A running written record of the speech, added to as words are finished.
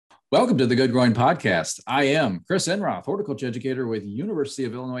Welcome to the Good Growing Podcast. I am Chris Enroth, horticulture educator with University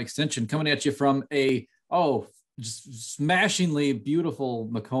of Illinois Extension, coming at you from just smashingly beautiful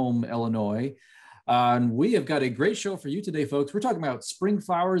Macomb, Illinois. And we have got a great show for you today, folks. We're talking about spring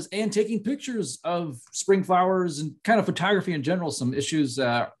flowers and taking pictures of spring flowers and kind of photography in general, some issues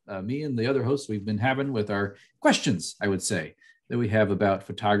me and the other hosts we've been having with our questions, I would say, that we have about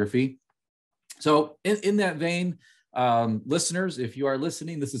photography. So in that vein, listeners, if you are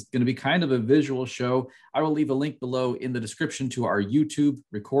listening, this is going to be kind of a visual show. I will leave a link below in the description to our YouTube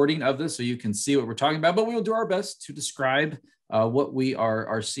recording of this so you can see what we're talking about, but we will do our best to describe what we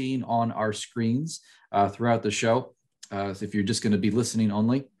are seeing on our screens throughout the show. So if you're just going to be listening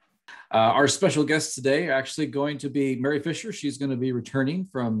only. Our special guest today are actually going to be Mary Fischer. She's going to be returning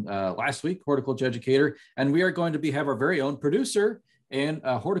from last week, horticulture educator, and we are going to have our very own producer and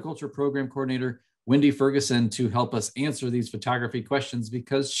horticulture program coordinator, Wendy Ferguson, to help us answer these photography questions,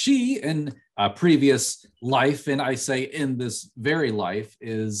 because she in a previous life, and I say in this very life,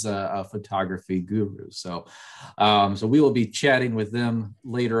 is a photography guru. So we will be chatting with them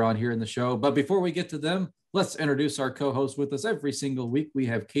later on here in the show. But before we get to them, let's introduce our co-host with us every single week. We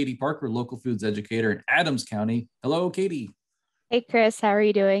have Katie Parker, local foods educator in Adams County. Hello, Katie. Hey, Chris. How are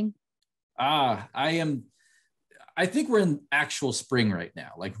you doing? I think we're in actual spring right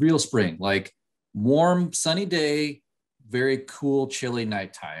now, like real spring, like warm, sunny day, very cool, chilly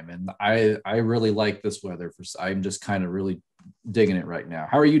nighttime. And I really like this weather. I'm just kind of really digging it right now.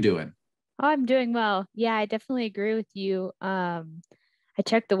 How are you doing? Oh, I'm doing well. Yeah, I definitely agree with you. I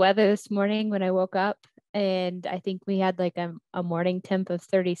checked the weather this morning when I woke up, and I think we had like a morning temp of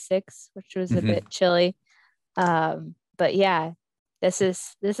 36, which was a bit chilly. But yeah, this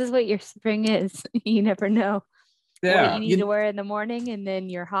is what your spring is. You never know. Yeah, what you need to wear in the morning, and then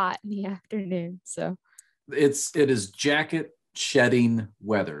you're hot in the afternoon. So it is jacket shedding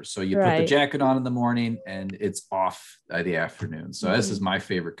weather. So you put the jacket on in the morning and it's off by the afternoon. So this is my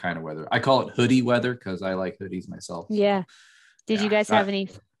favorite kind of weather. I call it hoodie weather because I like hoodies myself. So, yeah. Did you guys have any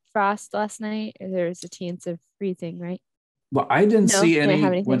frost last night? Or there was a chance of freezing, right? Well, I didn't see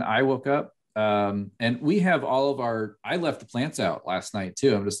any when I woke up. And we have I left the plants out last night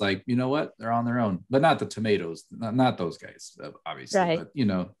too. I'm just like, you know what? They're on their own, but not the tomatoes, not those guys, obviously, but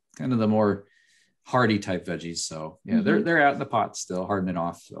kind of the more hardy type veggies. So yeah, they're out in the pot still hardening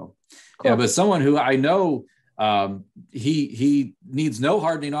off. So cool. Yeah, but someone who I know, he needs no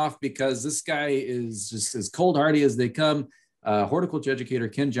hardening off because this guy is just as cold hardy as they come. Horticulture educator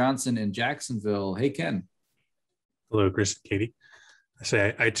Ken Johnson in Jacksonville. Hey, Ken. Hello, Chris and Katie.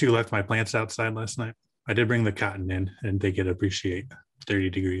 I too left my plants outside last night. I did bring the cotton in, and they could appreciate 30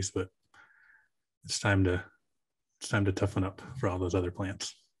 degrees, but it's time to toughen up for all those other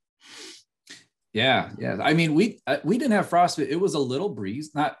plants. Yeah. I mean, we didn't have frost. It was a little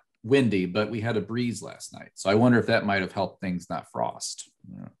breeze, not windy, but we had a breeze last night. So I wonder if that might have helped things not frost.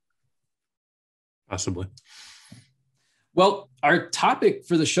 Yeah. Possibly. Well, our topic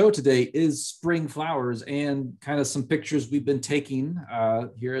for the show today is spring flowers and kind of some pictures we've been taking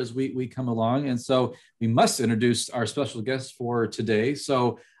here as we come along. And so we must introduce our special guest for today.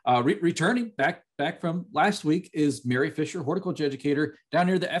 So returning back from last week is Mary Fischer, horticulture educator down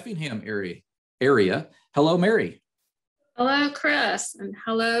near the Effingham area. Hello, Mary. Hello, Chris, and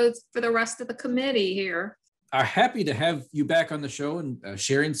hello for the rest of the committee here. Happy to have you back on the show and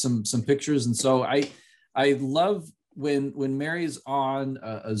sharing some pictures. And so I love when Mary's on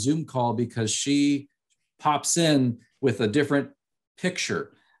a Zoom call because she pops in with a different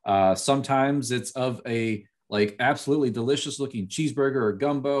picture. Sometimes it's of a like absolutely delicious looking cheeseburger or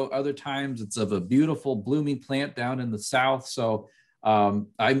gumbo. Other times it's of a beautiful blooming plant down in the South. So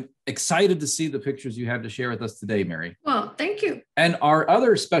I'm excited to see the pictures you have to share with us today, Mary. Well, thank you. And our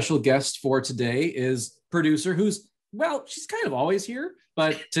other special guest for today is producer she's kind of always here,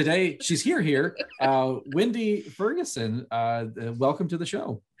 but today she's here. Wendy Ferguson, welcome to the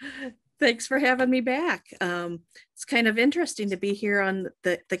show. Thanks for having me back. It's kind of interesting to be here on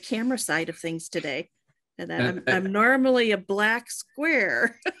the camera side of things today. And I'm normally a black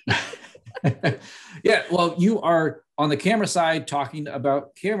square. Yeah, well, you are on the camera side talking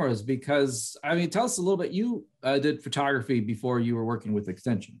about cameras because, I mean, tell us a little bit. You did photography before you were working with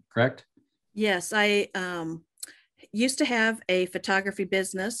Extension, correct? Yes, I used to have a photography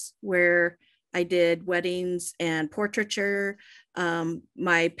business where I did weddings and portraiture.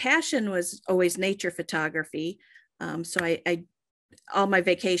 My passion was always nature photography. So I all my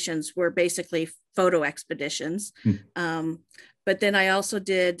vacations were basically photo expeditions. But then I also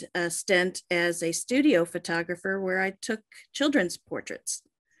did a stint as a studio photographer where I took children's portraits.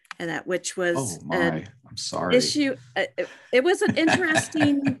 and that, which was Oh my, I'm sorry. issue. It was an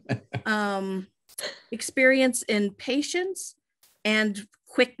interesting experience in patience and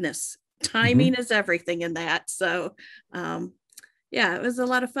quickness. Timing is everything in that. So yeah, it was a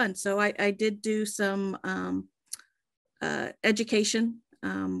lot of fun. So I did do some education,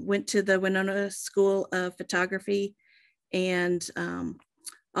 went to the Winona School of Photography, and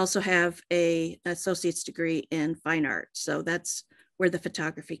also have a associate's degree in fine art. So that's where the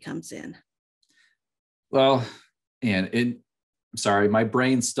photography comes in. Well, and sorry, my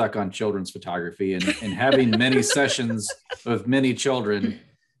brain's stuck on children's photography, and having many sessions with many children.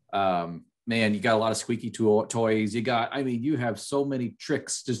 Man, you got a lot of squeaky toys. You have so many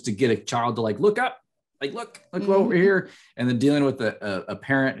tricks just to get a child to look up, look over here. And then dealing with a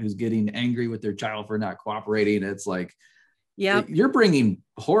parent who's getting angry with their child for not cooperating. It's like, yeah, you're bringing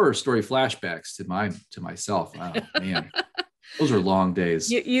horror story flashbacks to myself. Oh, man. Those are long days.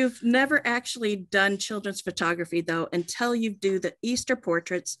 You've never actually done children's photography, though, until you do the Easter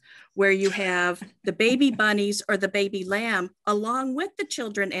portraits where you have the baby bunnies or the baby lamb along with the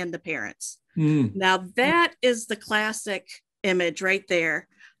children and the parents. Now, that is the classic image right there.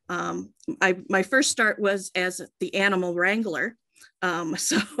 My first start was as the animal wrangler.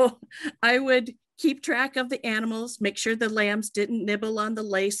 So I would keep track of the animals, make sure the lambs didn't nibble on the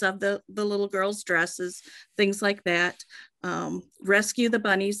lace of the little girls' dresses, things like that. Rescue the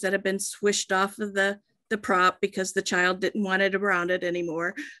bunnies that have been swished off of the prop because the child didn't want it around it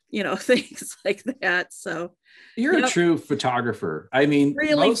anymore, things like that. So you're a true photographer. I mean,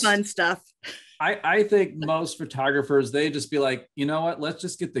 really fun stuff. I think most photographers, they just be like, you know what, let's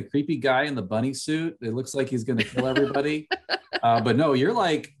just get the creepy guy in the bunny suit. It looks like he's going to kill everybody. But no, you're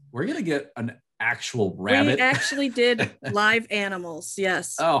like, we're going to get an actual rabbit. We actually did live animals.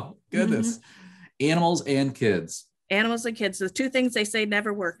 Yes. Oh, goodness. Animals and kids. Animals and kids, the two things they say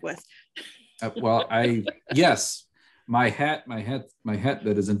never work with. Well, yes, my hat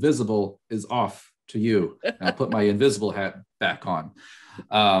that is invisible is off to you. I'll put my invisible hat back on.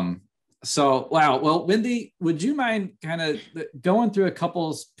 So, wow. Well, Wendy, would you mind kind of going through a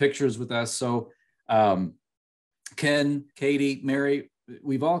couple pictures with us? So, Ken, Katie, Mary,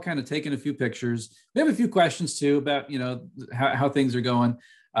 we've all kind of taken a few pictures. We have a few questions too about, how things are going.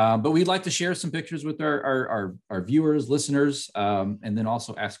 But we'd like to share some pictures with our viewers, listeners, and then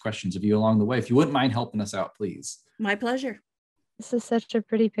also ask questions of you along the way. If you wouldn't mind helping us out, please. My pleasure. This is such a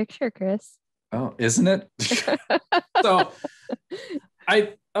pretty picture, Chris. Oh, isn't it? So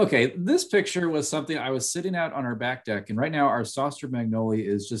this picture was something I was sitting out on our back deck, and right now our saucer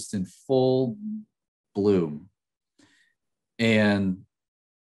magnolia is just in full bloom. And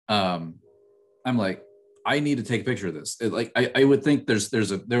I'm like, I need to take a picture of this. I would think there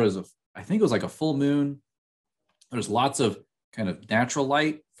was I think it was like a full moon. There's lots of kind of natural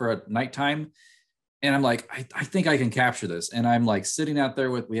light for a nighttime. And I'm like, I think I can capture this. And I'm like sitting out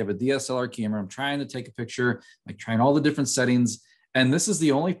there we have a DSLR camera. I'm trying to take a picture, like trying all the different settings. And this is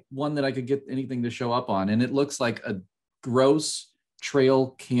the only one that I could get anything to show up on. And it looks like a gross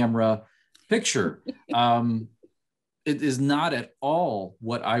trail camera picture. It is not at all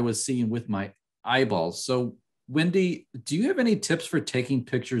what I was seeing with my eyeballs. So Wendy, do you have any tips for taking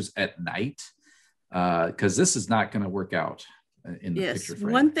pictures at night? Because this is not going to work out in the picture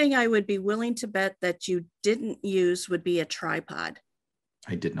frame. One thing I would be willing to bet that you didn't use would be a tripod.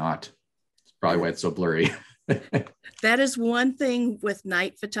 I did not. It's probably why it's so blurry. That is one thing with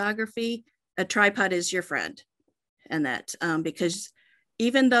night photography. A tripod is your friend. And that because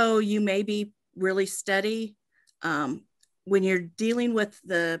even though you may be really steady, when you're dealing with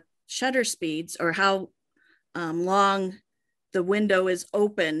the shutter speeds or how long the window is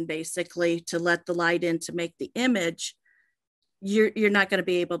open, basically to let the light in to make the image, you're not going to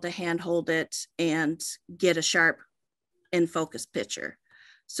be able to handhold it and get a sharp in focus picture.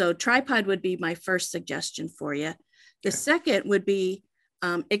 So tripod would be my first suggestion for you. The second would be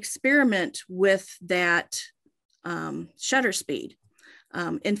experiment with that shutter speed.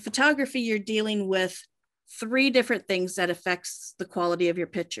 In photography, you're dealing with three different things that affects the quality of your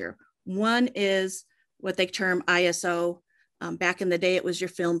picture. One is what they term ISO. Back in the day, it was your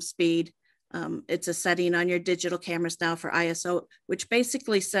film speed. It's a setting on your digital cameras now for ISO, which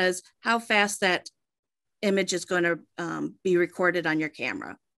basically says how fast that image is going to be recorded on your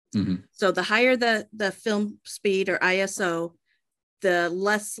camera. Mm-hmm. So the higher the film speed or ISO, the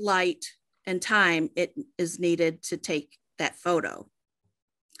less light and time it is needed to take that photo.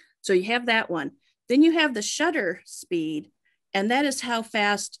 So you have that one. Then you have the shutter speed, and that is how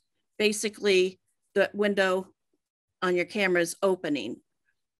fast basically the window on your camera is opening.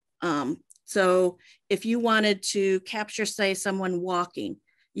 So if you wanted to capture, say, someone walking,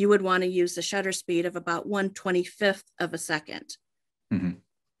 you would want to use the shutter speed of about 1/25th of a second. Mm-hmm.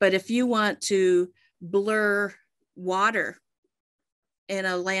 But if you want to blur water in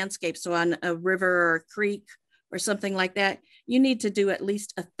a landscape, so on a river or a creek or something like that, you need to do at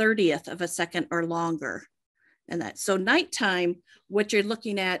least 1/30th of a second or longer. And that, so nighttime, what you're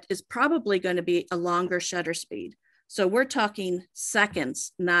looking at is probably going to be a longer shutter speed. So we're talking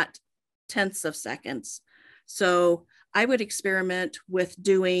seconds, not tenths of seconds. So I would experiment with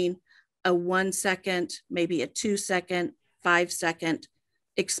doing a 1 second, maybe a 2 second, 5 second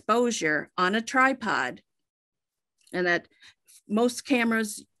exposure on a tripod. And that most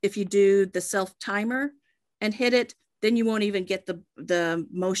cameras, if you do the self timer and hit it, then you won't even get the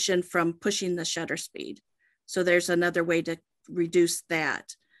motion from pushing the shutter speed. So there's another way to reduce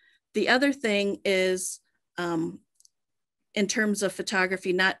that. The other thing is, in terms of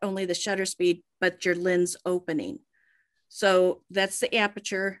photography, not only the shutter speed, but your lens opening. So that's the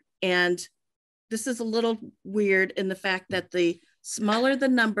aperture. And this is a little weird in the fact that the smaller the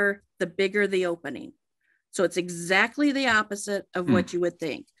number, the bigger the opening. So it's exactly the opposite of what you would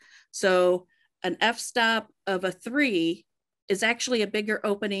think. So an f-stop of a 3 is actually a bigger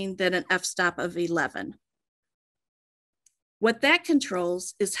opening than an f-stop of 11. What that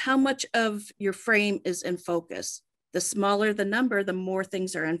controls is how much of your frame is in focus. The smaller the number, the more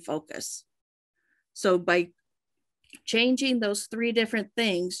things are in focus. So by changing those 3 different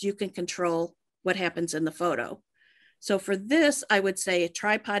things, you can control what happens in the photo. So for this, I would say a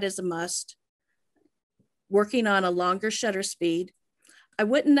tripod is a must. Working on a longer shutter speed. I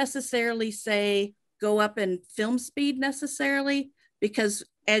wouldn't necessarily say go up in film speed necessarily, because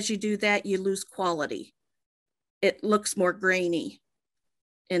as you do that, you lose quality. It looks more grainy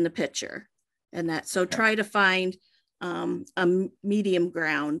in the picture and that. So try to find a medium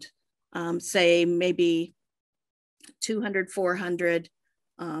ground, say maybe 200, 400,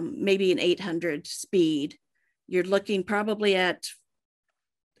 maybe an 800 speed. You're looking probably at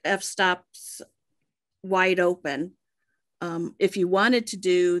f-stops wide open. If you wanted to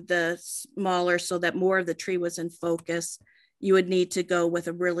do the smaller so that more of the tree was in focus, you would need to go with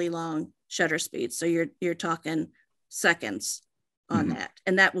a really long shutter speed. So you're talking seconds on that,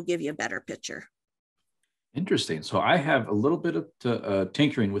 and that will give you a better picture. Interesting. So I have a little bit of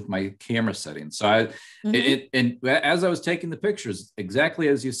tinkering with my camera settings. So and as I was taking the pictures, exactly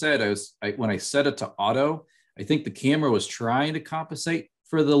as you said, when I set it to auto, I think the camera was trying to compensate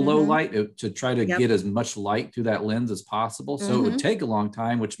for the low light to try to get as much light through that lens as possible. So it would take a long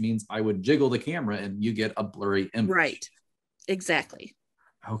time, which means I would jiggle the camera and you get a blurry image. Right. Exactly.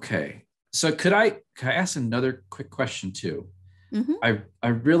 Okay. So could I ask another quick question too? I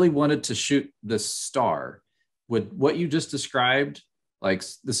really wanted to shoot this star. Would what you just described, like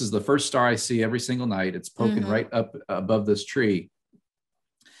this is the first star I see every single night. It's poking right up above this tree.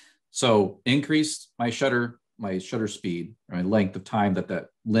 So increase my shutter speed, or my length of time that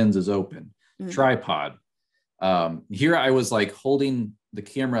lens is open. Tripod. Here I was like holding the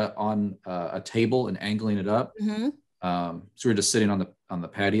camera on a table and angling it up. So we're just sitting on the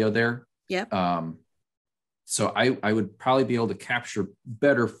patio there. Yep. So I would probably be able to capture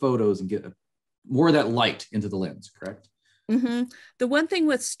better photos and get more of that light into the lens, correct? The one thing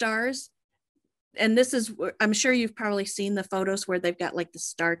with stars, and this is, I'm sure you've probably seen the photos where they've got like the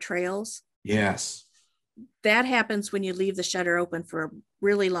star trails. Yes. That happens when you leave the shutter open for a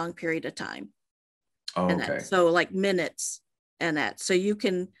really long period of time. Oh, and okay. that, so like minutes and that. So you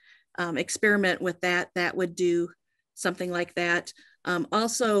can experiment with that. That would do something like that.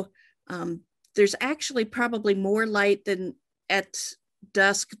 Also, there's actually probably more light than at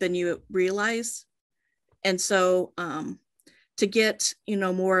dusk than you realize. And so to get,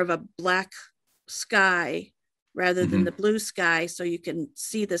 more of a black sky rather than the blue sky, so you can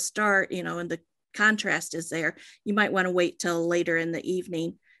see the star, and the contrast is there, you might want to wait till later in the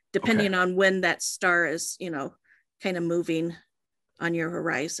evening, depending on when that star is, kind of moving on your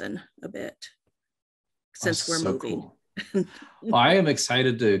horizon a bit, since we're so moving. Cool. Well, I am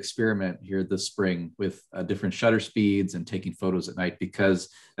excited to experiment here this spring with different shutter speeds and taking photos at night, because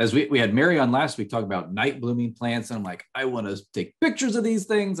as we had Mary on last week talk about night blooming plants, and I'm like, I want to take pictures of these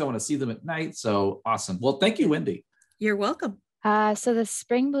things. I want to see them at night. So awesome. Well, thank you, Wendy. You're welcome. So the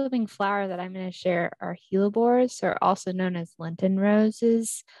spring blooming flower that I'm going to share are Hellebores, or also known as Lenten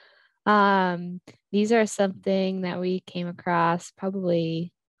roses. These are something that we came across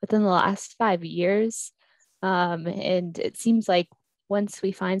probably within the last 5 years. And it seems like once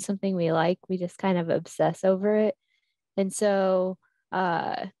we find something we like, we just kind of obsess over it. And so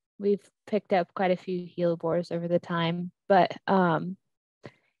we've picked up quite a few Hellebores over the time. But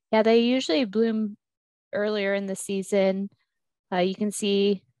they usually bloom earlier in the season. You can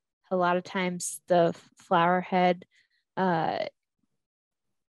see a lot of times the flower head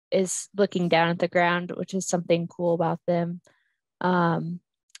is looking down at the ground, which is something cool about them.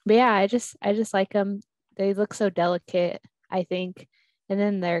 But yeah, I just like them. They look so delicate, I think. And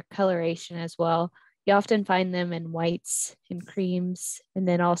then their coloration as well. You often find them in whites and creams, and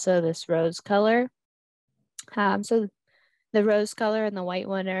then also this rose color. So the rose color and the white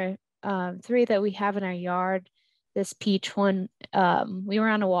one are three that we have in our yard. This peach one, we were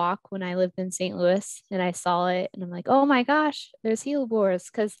on a walk when I lived in St. Louis, and I saw it, and I'm like, oh my gosh, there's Hellebores,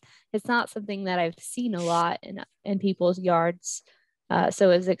 because it's not something that I've seen a lot in people's yards.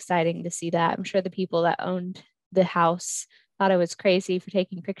 So it was exciting to see that. I'm sure the people that owned the house thought I was crazy for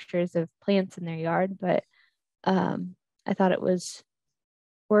taking pictures of plants in their yard, but I thought it was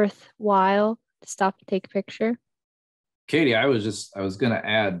worthwhile to stop and take a picture. Katie, I was going to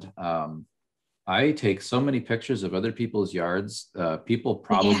add, I take so many pictures of other people's yards. I've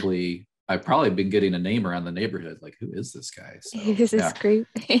probably been getting a name around the neighborhood. Like, who is this guy? So, This is great.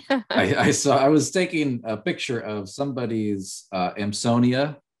 I was taking a picture of somebody's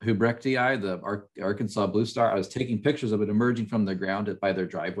Amsonia hubrechtii, the Arkansas blue star. I was taking pictures of it emerging from the ground by their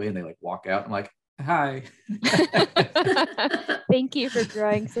driveway, and they like walk out. I'm like, hi. Thank you for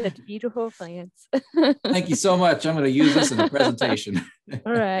growing such beautiful plants. Thank you so much. I'm going to use this in a presentation.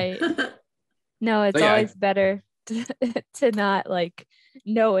 All right. No, it's always better to not like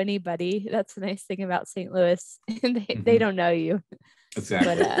know anybody. That's the nice thing about St. Louis. They don't know you.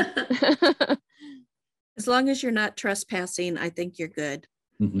 Exactly. But, as long as you're not trespassing, I think you're good.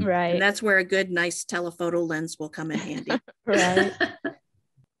 Mm-hmm. Right. And that's where a good, nice telephoto lens will come in handy. Right.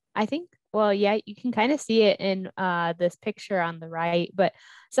 I think, well, yeah, you can kind of see it in this picture on the right, but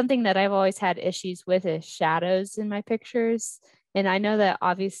something that I've always had issues with is shadows in my pictures. And I know that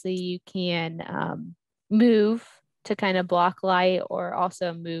obviously you can move to kind of block light, or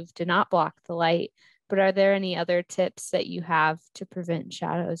also move to not block the light. But are there any other tips that you have to prevent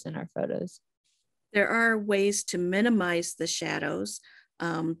shadows in our photos? There are ways to minimize the shadows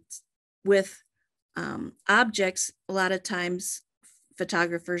with objects. A lot of times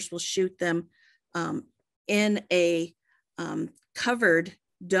photographers will shoot them in a covered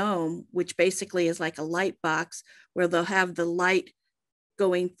dome, which basically is like a light box, where they'll have the light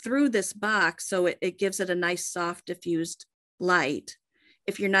going through this box, so it gives it a nice soft diffused light.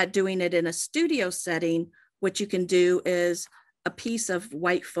 If you're not doing it in a studio setting, what you can do is a piece of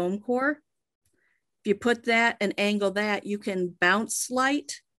white foam core. If you put that and angle that, you can bounce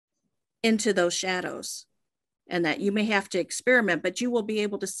light into those shadows, and that you may have to experiment, but you will be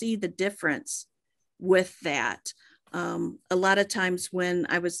able to see the difference with that. A lot of times when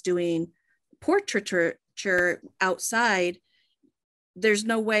I was doing portraiture outside, there's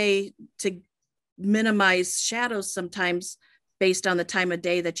no way to minimize shadows sometimes based on the time of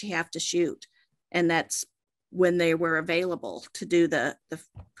day that you have to shoot. And that's when they were available to do the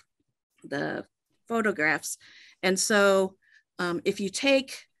photographs. And so if you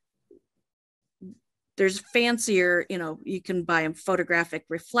take, there's fancier, you can buy them photographic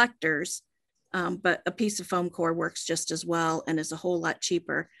reflectors, but a piece of foam core works just as well and is a whole lot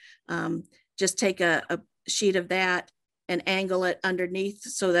cheaper. Just take a sheet of that and angle it underneath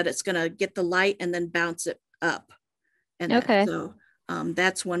so that it's going to get the light and then bounce it up. And okay. So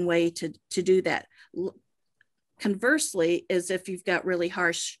that's one way to do that. Conversely, is if you've got really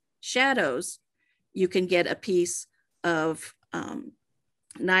harsh shadows, you can get a piece of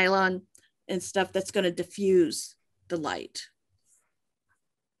nylon and stuff that's going to diffuse the light.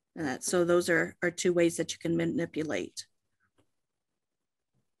 So those are two ways that you can manipulate.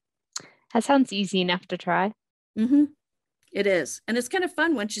 That sounds easy enough to try. Mm-hmm. It is. And it's kind of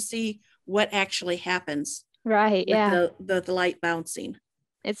fun once you see what actually happens. Right. Yeah. The light bouncing.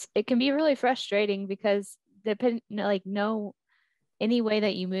 It can be really frustrating because any way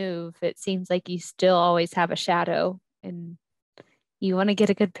that you move, it seems like you still always have a shadow, and you want to get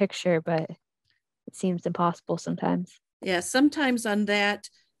a good picture, but it seems impossible sometimes. Yeah. Sometimes on that,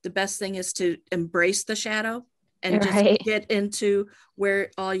 the best thing is to embrace the shadow and just get into where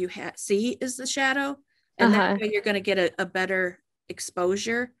all you see is the shadow. And that way you're going to get a better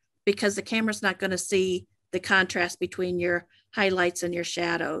exposure, because the camera's not going to see the contrast between your highlights and your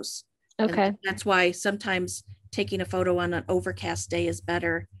shadows. Okay. And that's why sometimes taking a photo on an overcast day is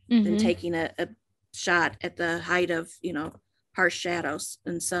better than taking a shot at the height of, harsh shadows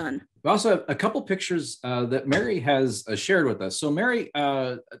and sun. We also have a couple pictures that Mary has shared with us. So Mary,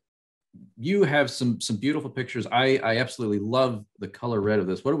 you have some beautiful pictures. I absolutely love the color red of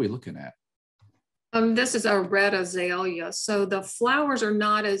this. What are we looking at? This is a red azalea. So the flowers are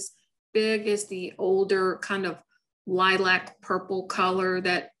not as big as the older kind of lilac purple color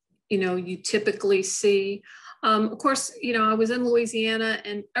that, you typically see. Of course, I was in Louisiana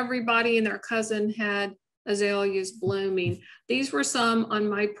and everybody and their cousin had azaleas blooming. These were some on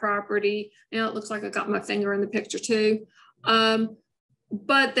my property. It looks like I got my finger in the picture too.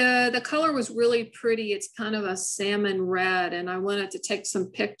 But the color was really pretty. It's kind of a salmon red, and I wanted to take some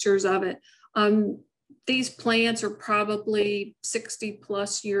pictures of it. These plants are probably 60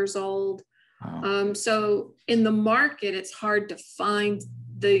 plus years old. Wow. So in the market, it's hard to find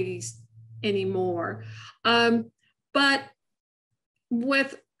these anymore. But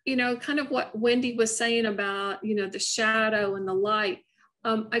with, kind of what Wendy was saying about, the shadow and the light,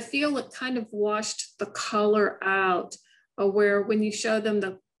 I feel it kind of washed the color out, where when you show them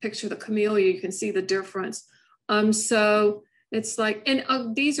the picture of the camellia, you can see the difference. So it's like,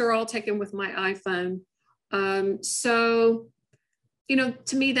 and these are all taken with my iPhone. So,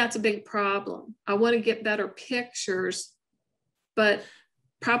 to me, that's a big problem. I want to get better pictures, but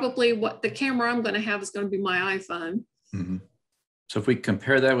probably what the camera I'm going to have is going to be my iPhone. Mm-hmm. So if we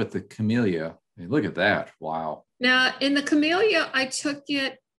compare that with the camellia, look at that. Wow. Now in the camellia, I took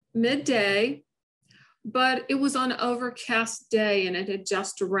it midday, but it was on an overcast day and it had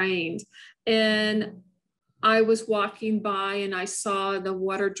just rained. And I was walking by and I saw the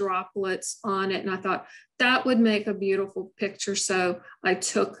water droplets on it. And I thought that would make a beautiful picture. So I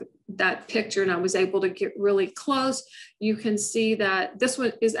took that picture and I was able to get really close. You can see that this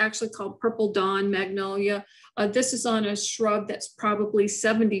one is actually called Purple Dawn Magnolia. This is on a shrub that's probably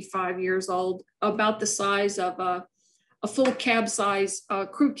 75 years old, about the size of a full cab size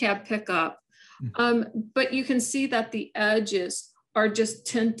crew cab pickup. But you can see that the edges are just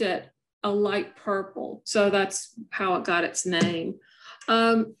tinted a light purple. So that's how it got its name.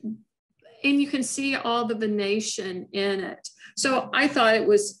 And you can see all the venation in it. So I thought it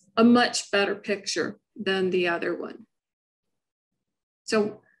was a much better picture than the other one.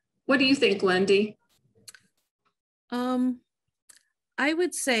 So what do you think, Wendy? I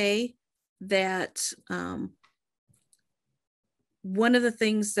would say that one of the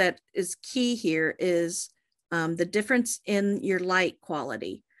things that is key here is the difference in your light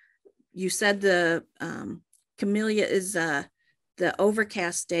quality. You said the camellia is the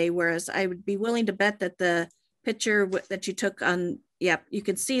overcast day, whereas I would be willing to bet that the picture that you took on, you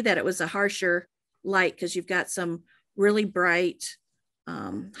can see that it was a harsher light because you've got some really bright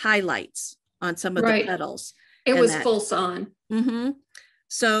highlights on some of the petals. It was full sun. Mm-hmm.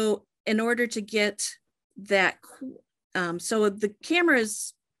 So in order to get that, so the camera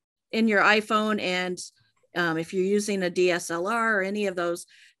is in your iPhone, and if you're using a DSLR or any of those,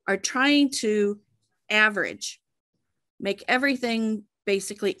 are trying to average, make everything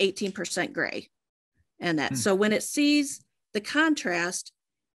basically 18% gray. And that, so when it sees the contrast,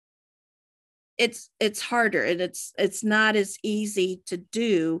 it's harder, and it's not as easy to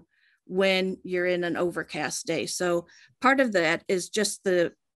do when you're in an overcast day. So part of that is just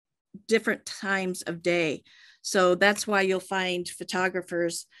the different times of day. So that's why you'll find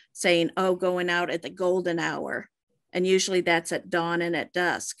photographers saying, oh, going out at the golden hour. And usually that's at dawn and at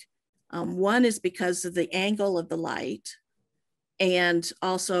dusk. One is because of the angle of the light, and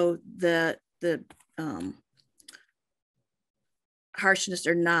also the harshness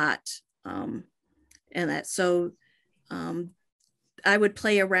or not. And that, so I would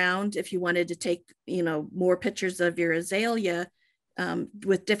play around if you wanted to take, more pictures of your azalea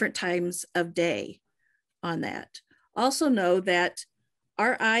with different times of day on that. Also know that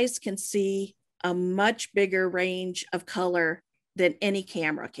our eyes can see a much bigger range of color than any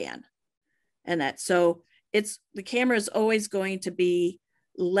camera can. And that, so the camera is always going to be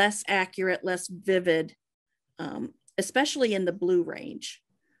less accurate, less vivid, especially in the blue range,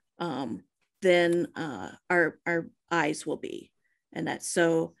 than our eyes will be. And that's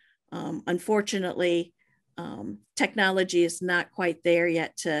so, unfortunately, technology is not quite there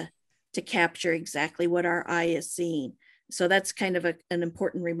yet to capture exactly what our eye is seeing. So that's kind of an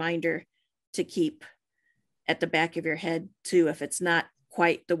important reminder to keep at the back of your head too, if it's not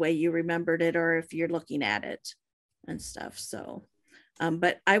quite the way you remembered it, or if you're looking at it and stuff. So,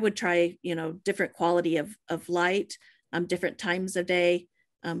 but I would try, different quality of light, different times of day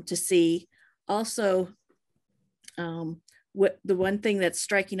to see. Also, what the one thing that's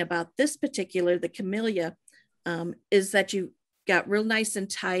striking about this particular, the camellia, is that you got real nice and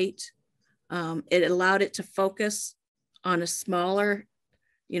tight. It allowed it to focus on a smaller,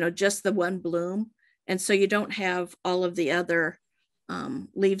 just the one bloom. And so you don't have all of the other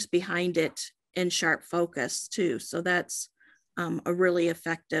leaves behind it in sharp focus too. So that's a really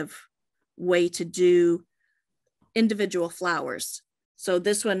effective way to do individual flowers. So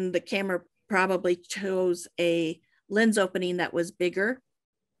this one, the camera probably chose a lens opening that was bigger,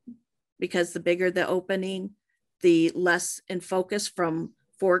 because the bigger the opening, the less in focus from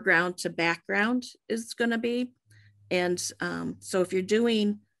foreground to background is going to be. And so if you're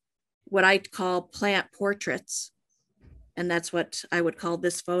doing what I call plant portraits, and that's what I would call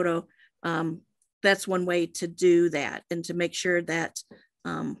this photo, that's one way to do that, and to make sure that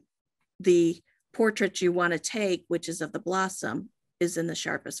the portrait you want to take, which is of the blossom, is in the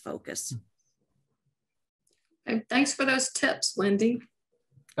sharpest focus. Okay, thanks for those tips, Wendy.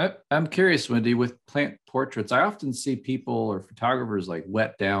 I'm curious, Wendy, with plant portraits, I often see people or photographers like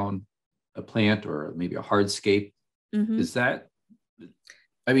wet down a plant or maybe a hardscape. Mm-hmm. Is that,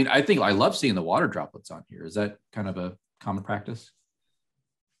 I mean, I think I love seeing the water droplets on here. Is that kind of a common practice?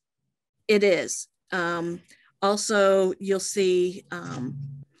 It is. Also, you'll see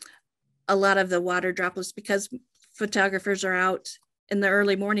a lot of the water droplets because photographers are out in the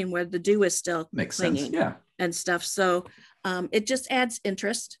early morning where the dew is still Makes clinging, sense. Yeah. And stuff. So it just adds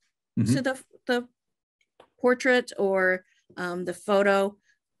interest to the portrait or the photo.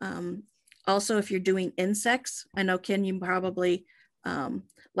 Also, if you're doing insects, I know, Ken, you probably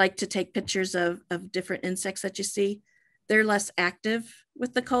like to take pictures of different insects that you see. They're less active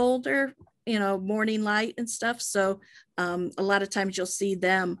with the colder, morning light and stuff. So a lot of times you'll see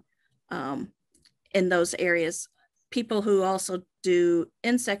them in those areas. People who also do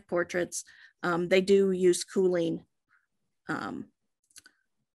insect portraits, they do use cooling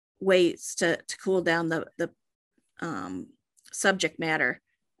ways to cool down the subject matter,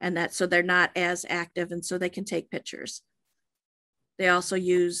 and that so they're not as active, and so they can take pictures. They also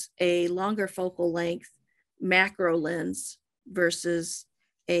use a longer focal length macro lens versus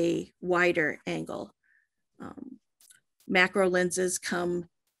a wider angle. Macro lenses come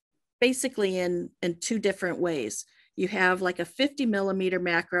basically in two different ways. You have like a 50 millimeter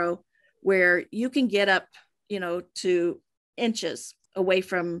macro where you can get up, to inches away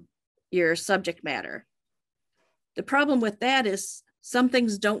from your subject matter. The problem with that is some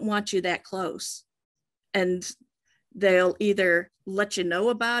things don't want you that close, and they'll either let you know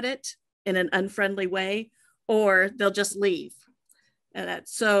about it in an unfriendly way, or they'll just leave. And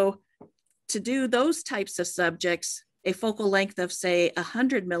so to do those types of subjects, a focal length of say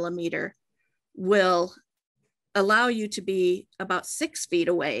 100 millimeter will allow you to be about 6 feet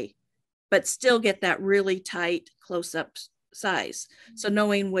away, but still get that really tight close-up size. So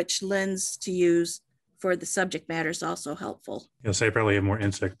knowing which lens to use for the subject matter is also helpful. You'll say I probably have more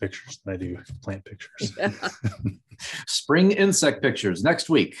insect pictures than I do plant pictures. Yeah. Spring insect pictures next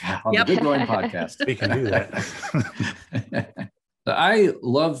week on the Good Growing Podcast. We can do that. I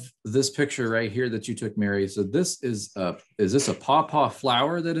love this picture right here that you took, Mary. So this is this a pawpaw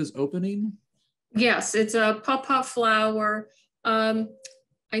flower that is opening? Yes, it's a pawpaw flower.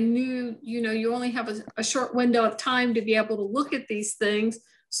 I knew, you only have a short window of time to be able to look at these things.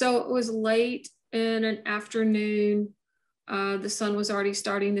 So it was late in an afternoon. The sun was already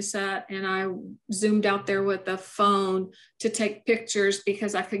starting to set, and I zoomed out there with the phone to take pictures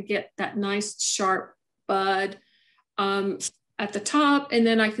because I could get that nice sharp bud at the top, and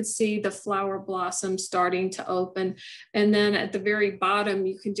then I could see the flower blossom starting to open. And then at the very bottom,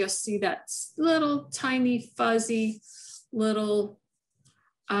 you can just see that little tiny fuzzy little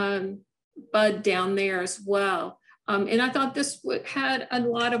bud down there as well. And I thought this had a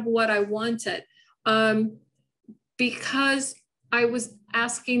lot of what I wanted. Because I was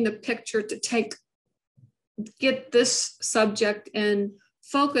asking the picture to get this subject in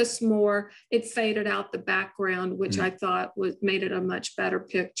focus more, it faded out the background, which I thought made it a much better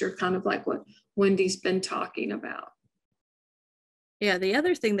picture, kind of like what Wendy's been talking about. Yeah, the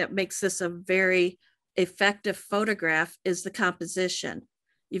other thing that makes this a very effective photograph is the composition.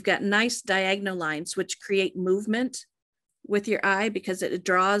 You've got nice diagonal lines, which create movement with your eye because it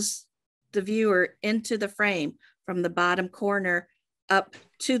draws the viewer into the frame from the bottom corner up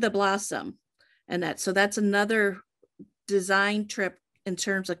to the blossom. And so that's another design trip in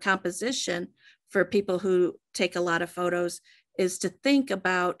terms of composition for people who take a lot of photos, is to think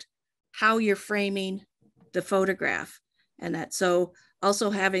about how you're framing the photograph. And that, so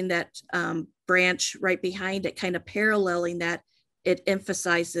also having that branch right behind it, kind of paralleling that, it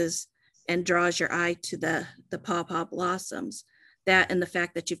emphasizes and draws your eye to the pawpaw blossoms. That and the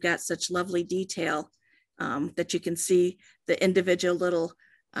fact that you've got such lovely detail that you can see the individual little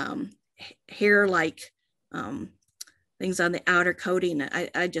hair-like things on the outer coating.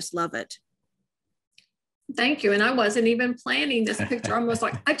 I just love it. Thank you. And I wasn't even planning this picture. I was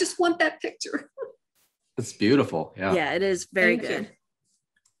like, I just want that picture. It's beautiful. Yeah. Yeah, it is very Thank good. you.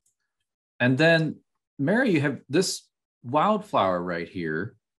 And then, Mary, you have this wildflower right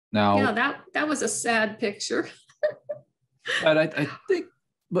here. Now, Yeah, that was a sad picture. But I think,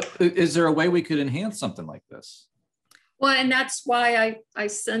 but is there a way we could enhance something like this? Well, and that's why I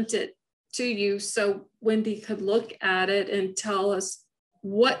sent it to you so Wendy could look at it and tell us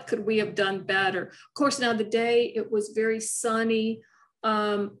what could we have done better. Of course, now the day it was very sunny.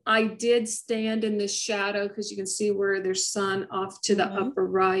 I did stand in the shadow because you can see where there's sun off to the upper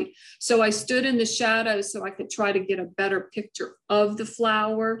right. So I stood in the shadow so I could try to get a better picture of the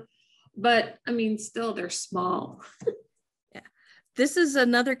flower. But I mean, still they're small. Yeah. This is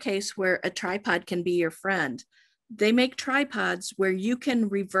another case where a tripod can be your friend. They make tripods where you can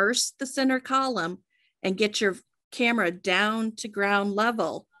reverse the center column and get your camera down to ground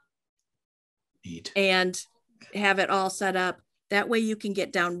level. Neat. And have it all set up. That way you can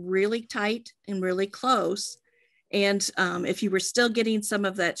get down really tight and really close. And if you were still getting some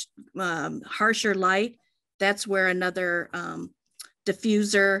of that harsher light, that's where another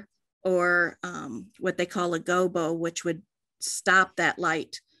diffuser or what they call a gobo, which would stop that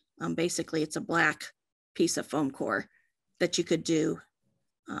light. Basically, it's a black piece of foam core that you could do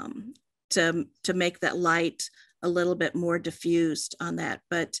to make that light a little bit more diffused on that.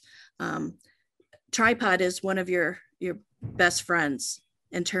 But tripod is one of your best friends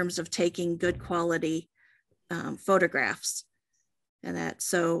in terms of taking good quality photographs and that.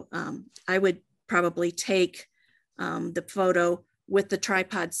 So I would probably take the photo with the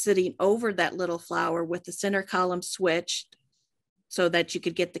tripod sitting over that little flower with the center column switched so that you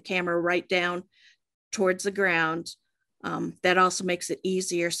could get the camera right down towards the ground. That also makes it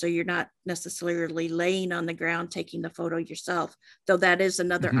easier so you're not necessarily laying on the ground taking the photo yourself, though that is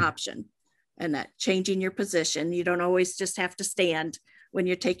another option. And that changing your position, you don't always just have to stand when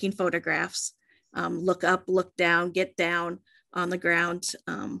you're taking photographs. Look up, look down, get down on the ground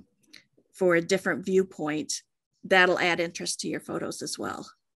for a different viewpoint. That'll add interest to your photos as well.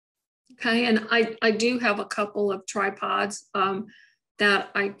 Okay, and I do have a couple of tripods that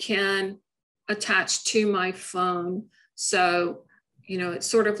I can attach to my phone. So, you know, it's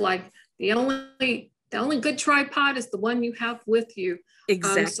sort of like the only good tripod is the one you have with you.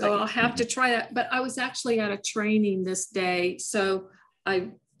 Exactly. So I'll have to try that. But I was actually at a training this day, so I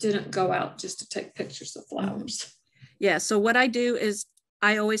didn't go out just to take pictures of flowers. Yeah. So what I do is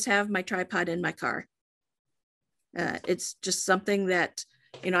I always have my tripod in my car. It's just something that,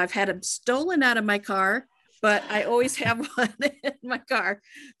 you know, I've had them stolen out of my car, but I always have one in my car.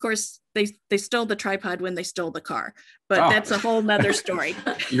 Of course, they stole the tripod when they stole the car, but that's a whole nother story.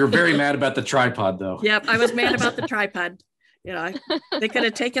 You're very mad about the tripod though. Yep. I was mad about the tripod. You know, they could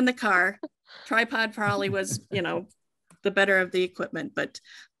have taken the car. Tripod probably was, you know, the better of the equipment, but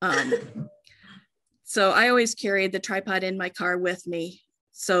so I always carry the tripod in my car with me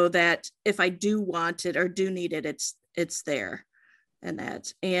so that if I do want it or do need it, it's there.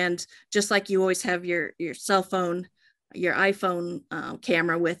 And just like you always have your cell phone, your iPhone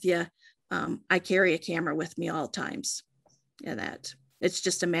camera with you, I carry a camera with me all times. And that it's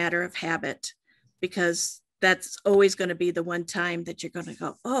just a matter of habit, because that's always going to be the one time that you're going to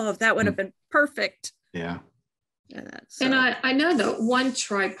go, oh, that would have been perfect. Yeah. And I know that one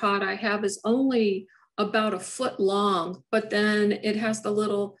tripod I have is only about 1 foot long, but then it has the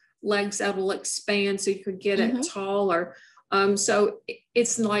little legs that will expand so you could get it taller. So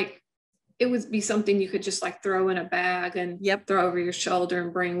it's like, it would be something you could just like throw in a bag and throw over your shoulder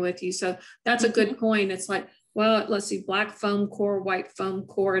and bring with you. So that's a good point. It's like, well, let's see, black foam core, white foam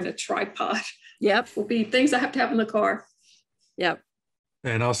core, and a tripod. Will be things I have to have in the car.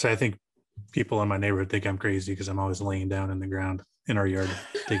 And also, I think people in my neighborhood think I'm crazy because I'm always laying down in the ground in our yard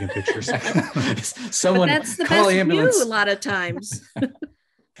taking pictures. Someone but that's the call best ambulance. view a lot of times.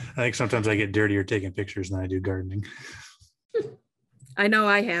 I think sometimes I get dirtier taking pictures than I do gardening. I know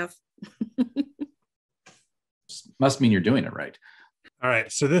I have. Must mean you're doing it right. All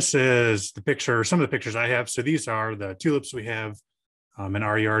right, so this is the picture, some of the pictures I have. So these are the tulips we have in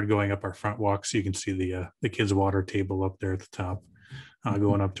our yard going up our front walk. So you can see the kids' water table up there at the top,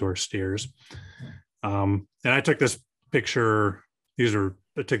 going up to our stairs. And I took this picture.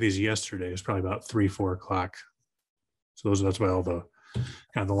 I took these yesterday. It's probably about 3-4 o'clock. So that's why all the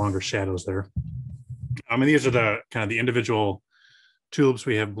kind of the longer shadows there. And these are the kind of the individual tulips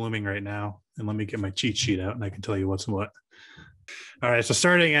we have blooming right now. And let me get my cheat sheet out and I can tell you what's what. All right, so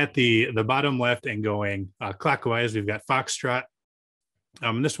starting at the bottom left and going clockwise, we've got Foxtrot.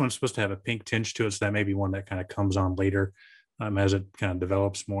 This one's supposed to have a pink tinge to it, so that may be one that kind of comes on later as it kind of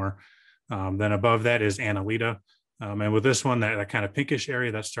develops more. Then above that is Annalita. And with this one, that kind of pinkish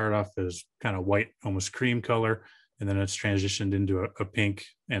area, that started off as kind of white, almost cream color, and then it's transitioned into a pink,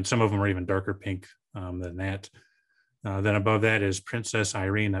 and some of them are even darker pink than that. Then above that is Princess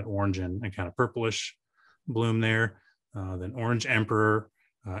Irene, that orange and kind of purplish. bloom there. Then Orange Emperor,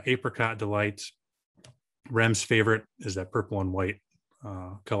 Apricot Delight. Rem's favorite is that purple and white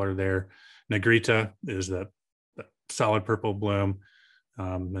color there. Negrita is that solid purple bloom.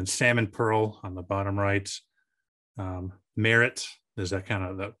 Then Salmon Pearl on the bottom right. Merit is that kind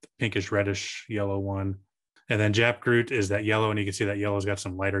of the pinkish reddish yellow one. And then Japgroot is that yellow, and you can see that yellow's got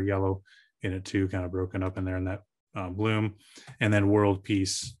some lighter yellow in it too, kind of broken up in there in that bloom. And then World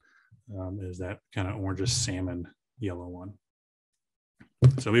Peace is that kind of orangish salmon yellow one.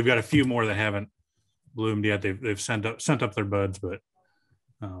 So we've got a few more that haven't bloomed yet. They've sent up their buds, but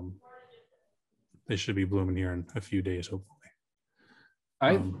they should be blooming here in a few days, hopefully.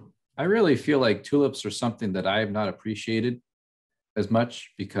 I really feel like tulips are something that I have not appreciated as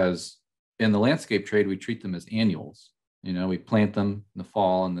much, because in the landscape trade, we treat them as annuals. You know, we plant them in the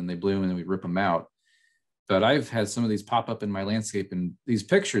fall and then they bloom and then we rip them out. But I've had some of these pop up in my landscape, and these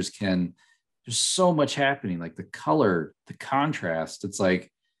pictures there's so much happening, like the color, the contrast. It's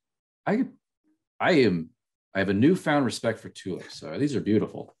like, I have a newfound respect for tulips. So these are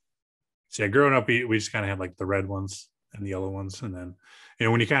beautiful. So yeah, growing up, we just kind of had like the red ones and the yellow ones. And then, you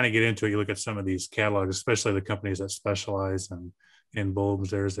know, when you kind of get into it, you look at some of these catalogs, especially the companies that specialize in bulbs,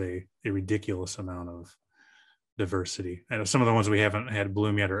 there's a ridiculous amount of diversity. And some of the ones we haven't had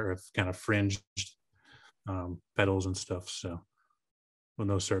bloom yet are kind of fringed petals and stuff. So when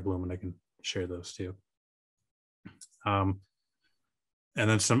those start blooming, I can share those too. And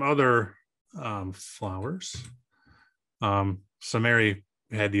then some other flowers. So Mary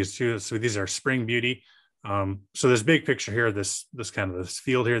had these two. So these are Spring Beauty. So this big picture here, this kind of this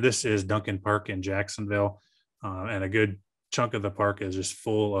field here, this is Duncan Park in Jacksonville, and a good chunk of the park is just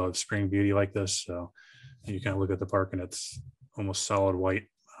full of Spring Beauty like this. So you kind of look at the park and it's almost solid white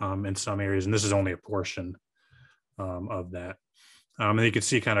in some areas, and this is only a portion of that. And you can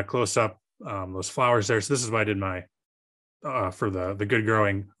see kind of close up those flowers there. So this is why I did my for the Good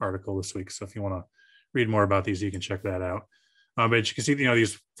Growing article this week. So if you want to read more about these, you can check that out. But you can see, you know,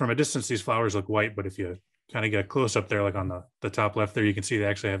 these from a distance, these flowers look white, but if you kind of get a close up there, like on the top left there, you can see they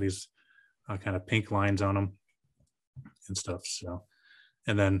actually have these kind of pink lines on them and stuff. So,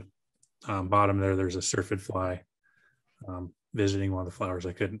 and then bottom there's a syrphid fly visiting one of the flowers.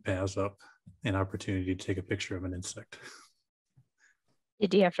 I couldn't pass up an opportunity to take a picture of an insect.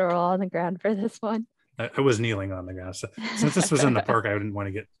 Did you have to roll on the ground for this one? I was kneeling on the ground. So, since this was in the park, I didn't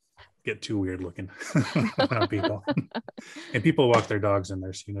want to get too weird looking around people. And people walk their dogs in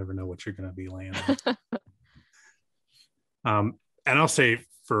there, so you never know what you're going to be laying on. And I'll say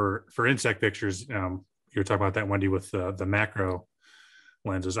for insect pictures, you were talking about that, Wendy, with the macro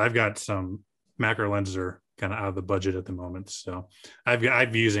lenses. I've got some macro lenses are kind of out of the budget at the moment. So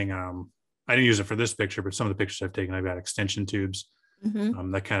I've using, I didn't use it for this picture, but some of the pictures I've taken, I've got extension tubes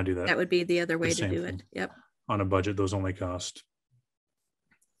that kind of do that. That would be the other way to do it. Yep. On a budget, those only cost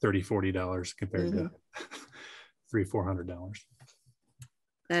 $30-$40 compared to $300-$400.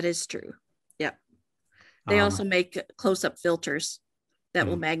 That is true. Yep. They also make close-up filters that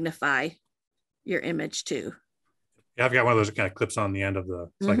will magnify your image too. Yeah, I've got one of those that kind of clips on the end of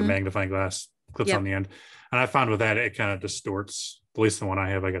it's like a magnifying glass, clips on the end. And I found with that, it kind of distorts, at least the one I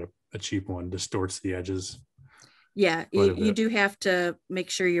have, I got a cheap one, distorts the edges. Yeah, you do have to make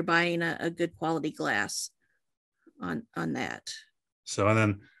sure you're buying a good quality glass on that. So, and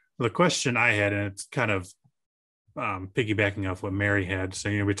then the question I had, and it's kind of piggybacking off what Mary had. So,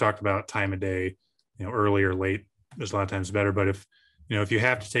 you know, we talked about time of day, you know, early or late is a lot of times better. But if you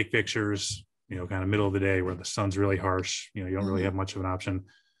have to take pictures, you know, kind of middle of the day where the sun's really harsh, you know, you don't really have much of an option.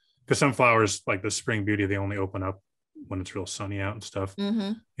 Because some flowers, like the Spring Beauty, they only open up when it's real sunny out and stuff.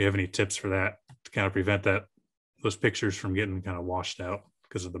 Do you have any tips for that to kind of prevent those pictures from getting kind of washed out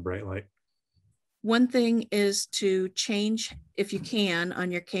because of the bright light? One thing is to change, if you can,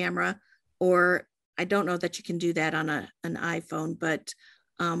 on your camera, or I don't know that you can do that on an iPhone, but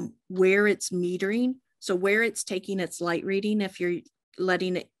where it's metering. So where it's taking its light reading, if you're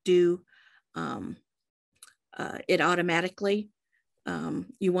letting it do it automatically,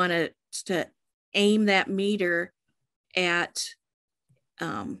 you want to aim that meter at,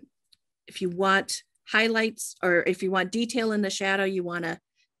 if you want highlights, or if you want detail in the shadow, you want to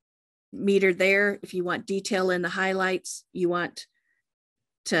meter there. If you want detail in the highlights, you want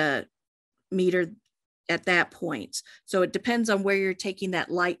to meter at that point. So it depends on where you're taking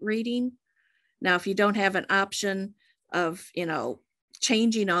that light reading. Now, if you don't have an option of, you know,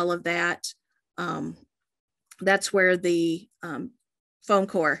 changing all of that, that's where the foam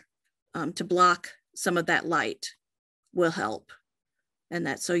core to block some of that light will help. And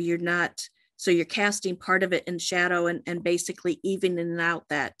that, so you're casting part of it in shadow and basically evening out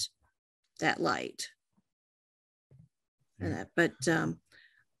that light. and that, but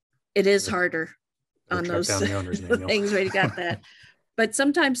it is harder on those things where you got that. But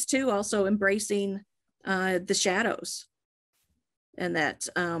sometimes too, also embracing the shadows. And that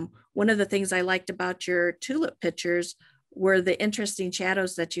one of the things I liked about your tulip pictures were the interesting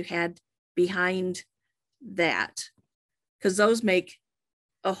shadows that you had behind that, because those make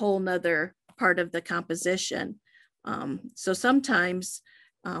a whole nother part of the composition. So sometimes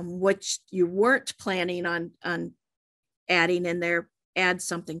what you weren't planning on adding in there, add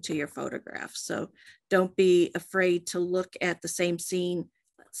something to your photograph. So don't be afraid to look at the same scene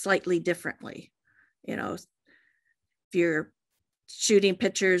slightly differently. You know, if you're shooting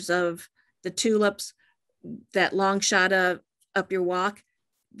pictures of the tulips, that long shot of up your walk,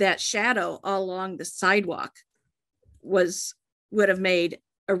 that shadow all along the sidewalk would have made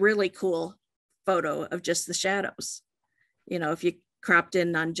a really cool photo of just the shadows. You know, if you cropped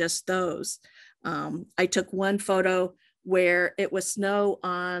in on just those. I took one photo where it was snow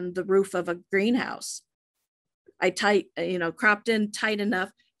on the roof of a greenhouse. I cropped in tight enough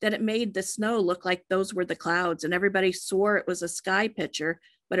that it made the snow look like those were the clouds, and everybody swore it was a sky picture,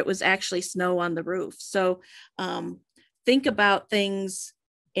 but it was actually snow on the roof. So think about things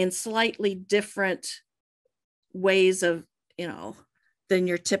in slightly different ways of, than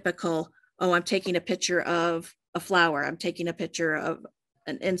your typical, oh, I'm taking a picture of a flower, I'm taking a picture of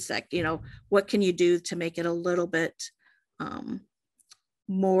an insect. What can you do to make it a little bit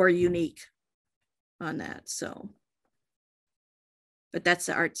more unique on that? So, but that's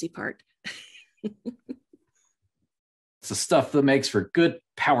the artsy part. It's the stuff that makes for good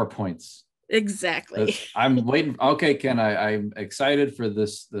PowerPoints. Exactly. I'm waiting. Okay, Ken, I'm excited for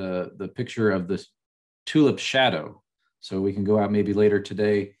this, the picture of this tulip shadow. So we can go out maybe later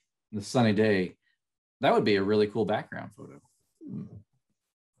today, in the sunny day. That would be a really cool background photo.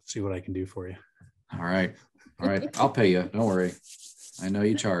 See what I can do for you. All right. I'll pay you. Don't worry. I know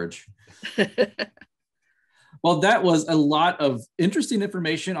you charge. Well, that was a lot of interesting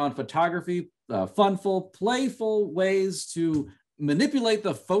information on photography, funful, playful ways to manipulate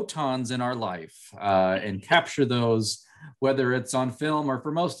the photons in our life and capture those, whether it's on film or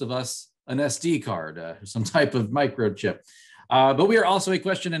for most of us, an SD card, some type of microchip. But we are also a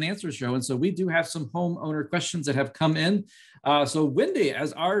question and answer show. And so we do have some homeowner questions that have come in. So Wendy,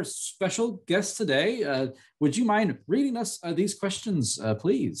 as our special guest today, would you mind reading us these questions,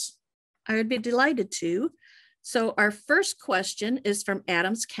 please? I would be delighted to. So our first question is from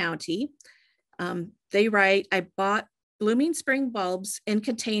Adams County. They write, I bought blooming spring bulbs in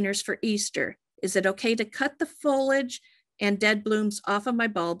containers for Easter. Is it okay to cut the foliage and dead blooms off of my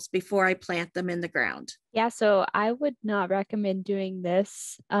bulbs before I plant them in the ground? Yeah, so I would not recommend doing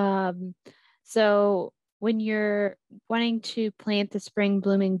this. So when you're wanting to plant the spring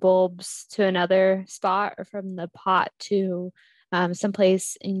blooming bulbs to another spot or from the pot to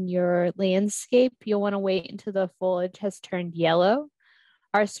someplace in your landscape, you'll want to wait until the foliage has turned yellow.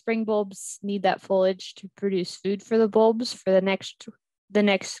 Our spring bulbs need that foliage to produce food for the bulbs for the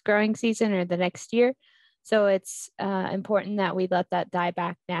next growing season or the next year. So it's important that we let that die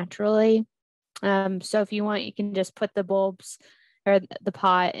back naturally. So if you want, you can just put the bulbs or the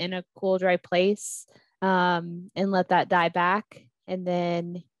pot in a cool, dry place and let that die back. And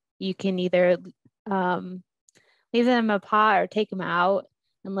then you can either leave them in a pot or take them out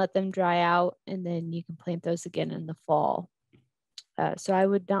and let them dry out. And then you can plant those again in the fall. So I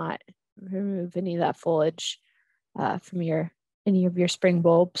would not remove any of that foliage from any of your spring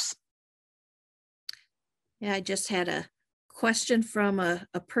bulbs. Yeah, I just had a question from a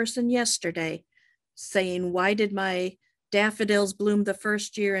person yesterday saying, why did my daffodils bloom the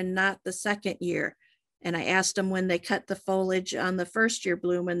first year and not the second year? And I asked them when they cut the foliage on the first year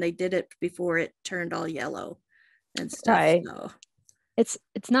bloom, and they did it before it turned all yellow and stuff. Right. So it's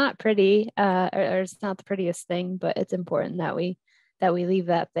not pretty, or it's not the prettiest thing, but it's important that we leave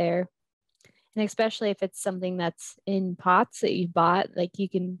that there. And especially if it's something that's in pots that you bought, like you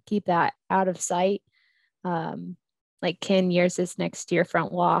can keep that out of sight. Like Ken, yours is next to your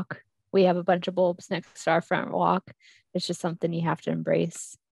front walk. We have a bunch of bulbs next to our front walk. It's just something you have to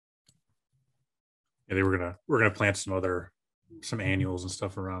embrace. Yeah, we're gonna plant some annuals and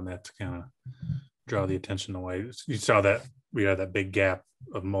stuff around that to kind of draw the attention away. You saw that we had that big gap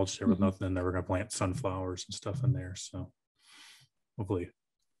of mulch there with nothing in there. We're gonna plant sunflowers and stuff in there. So hopefully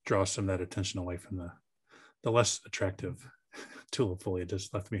draw some of that attention away from the less attractive tulip foliage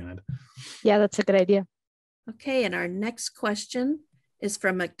that's left behind. Yeah, that's a good idea. Okay, and our next question is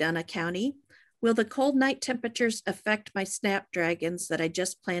from McDonough County. Will the cold night temperatures affect my snapdragons that I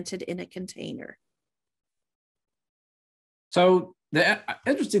just planted in a container? So the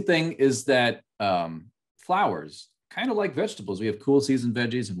interesting thing is that flowers kind of like vegetables. We have cool season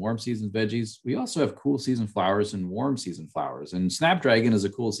veggies and warm season veggies. We also have cool season flowers and warm season flowers. And snapdragon is a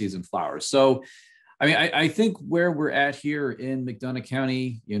cool season flower. So, I mean, I think where we're at here in McDonough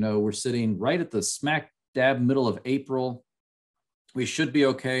County, you know, we're sitting right at the smack dab middle of April. We should be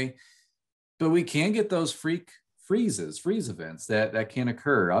okay, but we can get those freeze events that can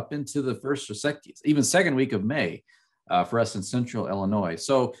occur up into the first or second week of May for us in central Illinois.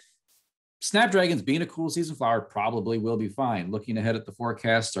 So snapdragons, being a cool season flower, probably will be fine. Looking ahead at the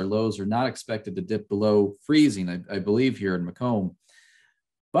forecast, our lows are not expected to dip below freezing, I believe, here in Macomb.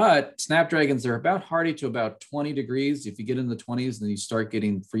 But snapdragons are about hardy to about 20 degrees. If you get in the 20s, then you start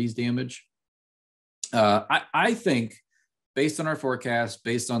getting freeze damage. I think, based on our forecast,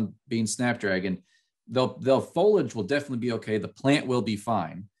 based on being snapdragon, they'll foliage will definitely be okay. The plant will be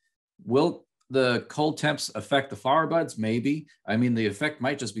fine. Will the cold temps affect the flower buds? Maybe. I mean, the effect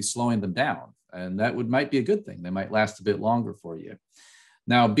might just be slowing them down, and that might be a good thing. They might last a bit longer for you.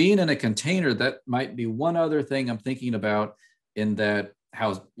 Now, being in a container, that might be one other thing I'm thinking about, in that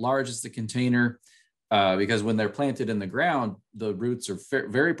how large is the container? Because when they're planted in the ground, the roots are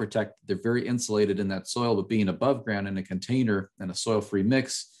very protected. They're very insulated in that soil, but being above ground in a container and a soil-free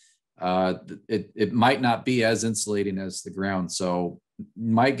mix, it might not be as insulating as the ground. So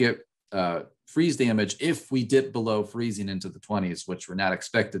might get freeze damage if we dip below freezing into the 20s, which we're not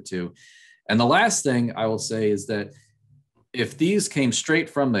expected to. And the last thing I will say is that if these came straight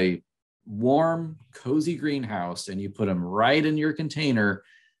from a warm, cozy greenhouse and you put them right in your container,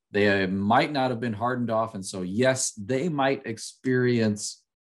 they might not have been hardened off. And so, yes, they might experience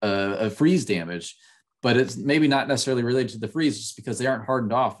a freeze damage, but it's maybe not necessarily related to the freeze, just because they aren't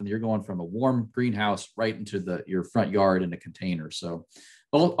hardened off and you're going from a warm greenhouse right into your front yard in a container. So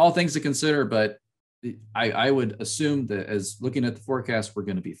all things to consider, but I would assume that, as looking at the forecast, we're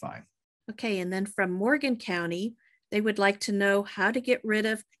going to be fine. Okay, and then from Morgan County, they would like to know how to get rid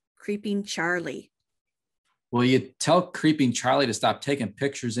of Creeping Charlie. Well, you tell Creeping Charlie to stop taking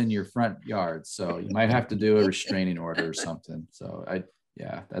pictures in your front yard. So you might have to do a restraining order or something. So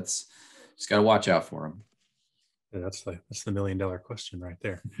that's just got to watch out for him. Yeah, that's the $1 million question right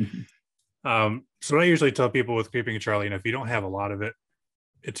there. So what I usually tell people with Creeping Charlie, if you don't have a lot of it,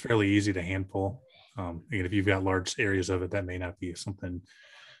 it's fairly easy to hand pull. Again, if you've got large areas of it, that may not be something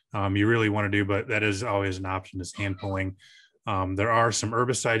you really want to do, but that is always an option, is hand pulling. There are some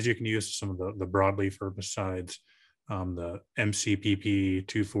herbicides you can use, some of the broadleaf herbicides, the MCPP,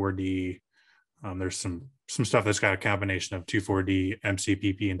 2,4-D. There's some stuff that's got a combination of 2,4-D,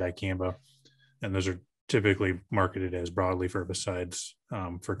 MCPP, and dicamba, and those are typically marketed as broadleaf herbicides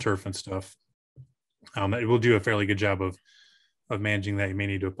for turf and stuff. It will do a fairly good job of managing that. You may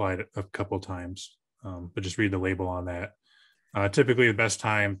need to apply it a couple times, but just read the label on that. Typically, the best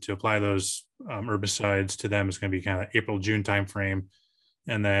time to apply those herbicides to them is going to be kind of April, June timeframe,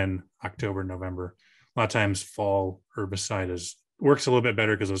 and then October, November. A lot of times, fall herbicide works a little bit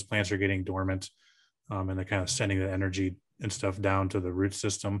better because those plants are getting dormant, and they're kind of sending the energy and stuff down to the root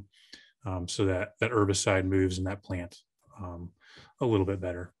system, so that herbicide moves in that plant a little bit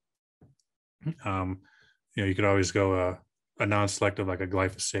better. You could always go a non-selective, like a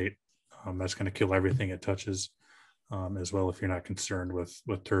glyphosate. That's going to kill everything it touches. As well, if you're not concerned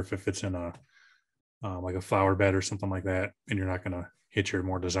with turf, if it's in a like a flower bed or something like that, and you're not going to hit your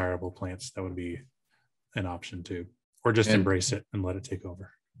more desirable plants, that would be an option too. Or just embrace it and let it take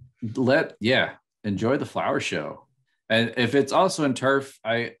over. Enjoy the flower show. And if it's also in turf,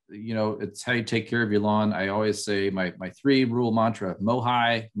 it's how you take care of your lawn. I always say my 3-rule mantra: mow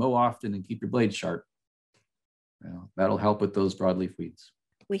high, mow often, and keep your blades sharp. That'll help with those broadleaf weeds.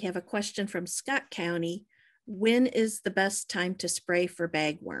 We have a question from Scott County. When is the best time to spray for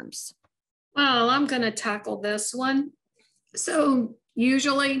bagworms? Well, I'm going to tackle this one. So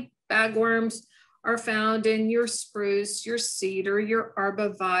usually bagworms are found in your spruce, your cedar, your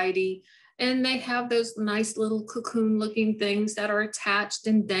arborvitae, and they have those nice little cocoon looking things that are attached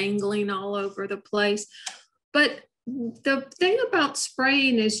and dangling all over the place. But the thing about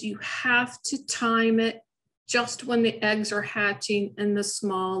spraying is you have to time it just when the eggs are hatching and the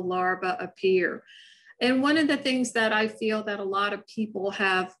small larvae appear. And one of the things that I feel that a lot of people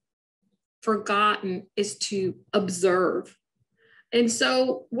have forgotten is to observe. And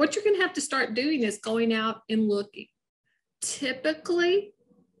so what you're going to have to start doing is going out and looking. Typically,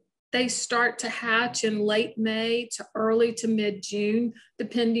 they start to hatch in late May to early to mid-June,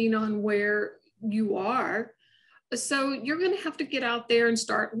 depending on where you are. So you're going to have to get out there and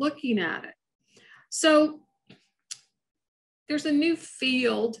start looking at it. So there's a new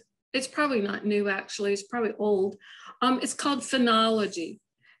field. It's probably not new, actually. It's probably old. It's called phenology.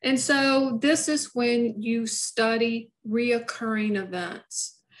 And so this is when you study reoccurring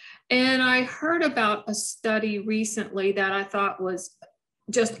events. And I heard about a study recently that I thought was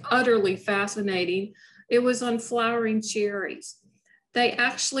just utterly fascinating. It was on flowering cherries. They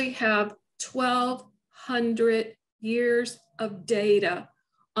actually have 1,200 years of data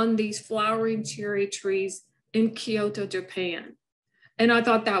on these flowering cherry trees in Kyoto, Japan. And I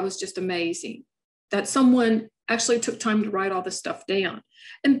thought that was just amazing that someone actually took time to write all this stuff down.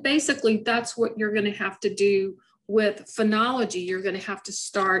 And basically, that's what you're going to have to do with phenology. You're going to have to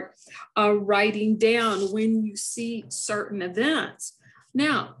start writing down when you see certain events.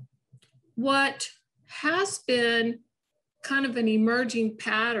 Now, what has been kind of an emerging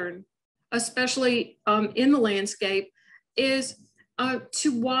pattern, especially in the landscape, is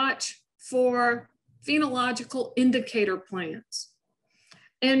to watch for phenological indicator plants.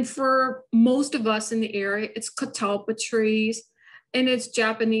 And for most of us in the area, it's catalpa trees and it's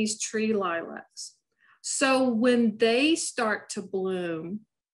Japanese tree lilacs. So when they start to bloom,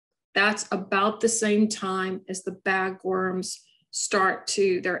 that's about the same time as the bagworms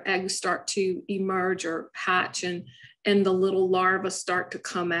their eggs start to emerge or hatch, and the little larvae start to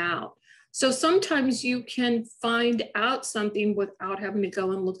come out. So sometimes you can find out something without having to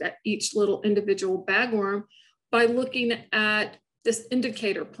go and look at each little individual bagworm by looking at this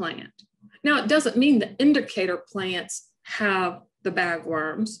indicator plant. Now, it doesn't mean the indicator plants have the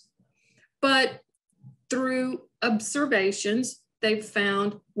bagworms, but through observations, they've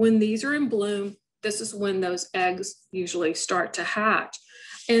found when these are in bloom, this is when those eggs usually start to hatch.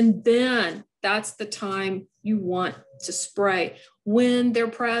 And then that's the time you want to spray, when they're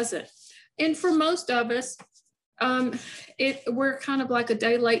present. And for most of us, we're kind of like a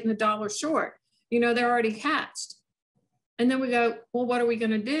day late and a dollar short. They're already hatched. And then we go, well, what are we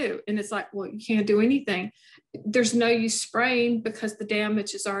going to do? And it's like, well, you can't do anything. There's no use spraying because the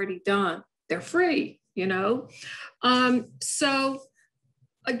damage is already done. They're free, So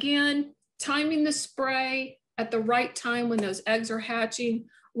again, timing the spray at the right time when those eggs are hatching.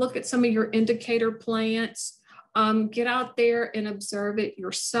 Look at some of your indicator plants. Get out there and observe it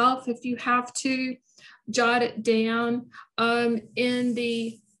yourself if you have to. Jot it down. In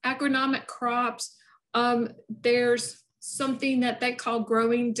the agronomic crops, there's something that they call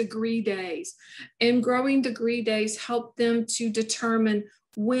growing degree days. And growing degree days help them to determine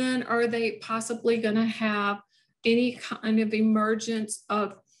when are they possibly going to have any kind of emergence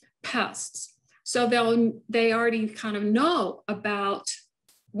of pests. So they already kind of know about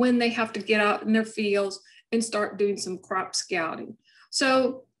when they have to get out in their fields and start doing some crop scouting.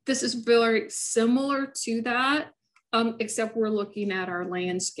 So this is very similar to that, except we're looking at our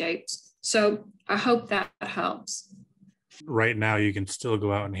landscapes. So I hope that helps. Right now, you can still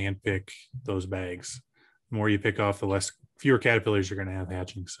go out and handpick those bags. The more you pick off, the fewer caterpillars you're going to have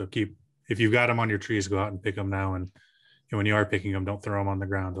hatching. So if you've got them on your trees, go out and pick them now. And when you are picking them, don't throw them on the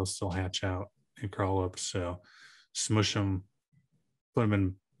ground. They'll still hatch out and crawl up. So smush them, put them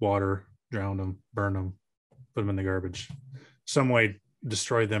in water, drown them, burn them, put them in the garbage. Some way,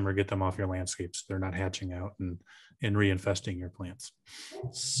 destroy them or get them off your landscapes. They're not hatching out and reinfesting your plants.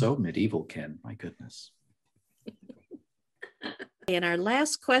 So medieval, Ken. My goodness. And our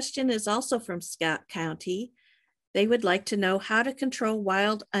last question is also from Scott County. They would like to know how to control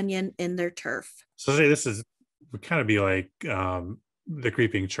wild onion in their turf. So this would kind of be like the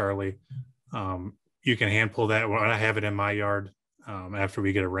creeping Charlie. You can hand pull that. When I have it in my yard, after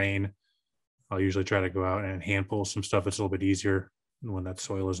we get a rain, I'll usually try to go out and hand pull some stuff. It's a little bit easier when that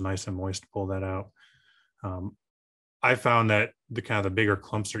soil is nice and moist to pull that out. I found that the bigger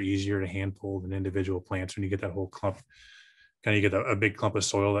clumps are easier to hand pull than individual plants. When you get that whole clump, you get a big clump of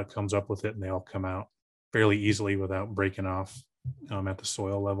soil that comes up with it, and they all come out fairly easily without breaking off at the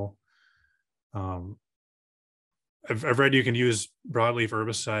soil level. I've read you can use broadleaf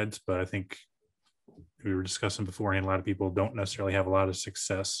herbicides, but I think we were discussing beforehand, a lot of people don't necessarily have a lot of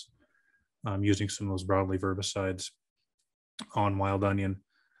success using some of those broadleaf herbicides on wild onion.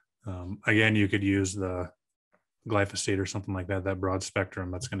 Again, you could use the glyphosate or something like that broad spectrum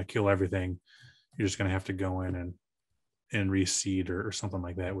that's going to kill everything. You're just going to have to go in and reseed or something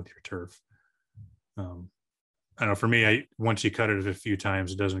like that with your turf. I know for me, once you cut it a few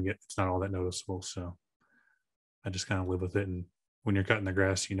times, it's not all that noticeable. So I just kind of live with it. And when you're cutting the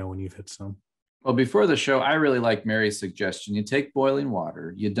grass, when you've hit some. Well, before the show, I really like Mary's suggestion. You take boiling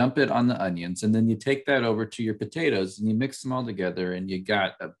water, you dump it on the onions, and then you take that over to your potatoes and you mix them all together, and you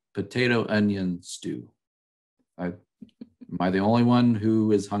got a potato onion stew. Am I the only one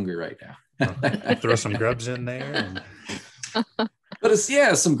who is hungry right now? Throw some grubs in there. But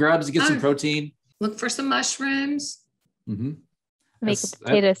some grubs, you get some protein. Look for some mushrooms. Mm-hmm. Make a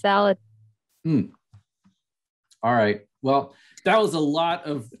potato salad. All right. Well, that was a lot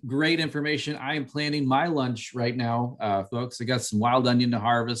of great information. I am planning my lunch right now, folks. I got some wild onion to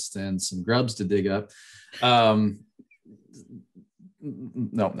harvest and some grubs to dig up. No.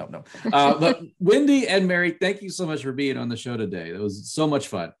 But Wendy and Mary, thank you so much for being on the show today. It was so much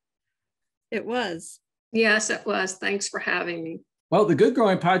fun. It was. Yes, it was. Thanks for having me. Well, the Good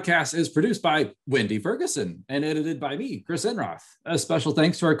Growing Podcast is produced by Wendy Ferguson and edited by me, Chris Enroth. A special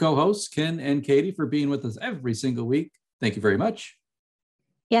thanks to our co-hosts, Ken and Katie, for being with us every single week. Thank you very much.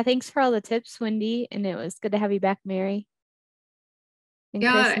 Yeah, thanks for all the tips, Wendy. And it was good to have you back, Mary. And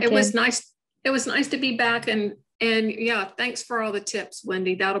yeah, Chris it was nice. It was nice to be back. And yeah, thanks for all the tips,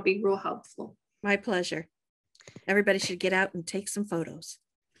 Wendy. That'll be real helpful. My pleasure. Everybody should get out and take some photos.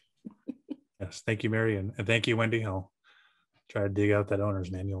 Yes, thank you, Mary. And thank you, Wendy. I'll try to dig out that owner's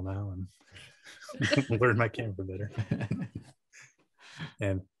manual now and learn my camera better.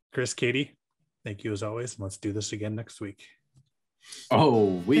 And Chris, Katie, thank you as always. Let's do this again next week.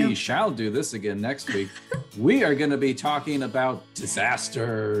 Oh, we shall do this again next week. We are going to be talking about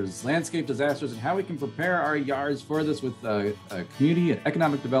disasters, landscape disasters, and how we can prepare our yards for this with a community and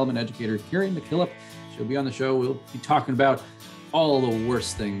economic development educator, Karen McKillop. She'll be on the show. We'll be talking about all the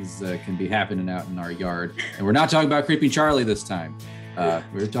worst things that can be happening out in our yard. And we're not talking about Creeping Charlie this time.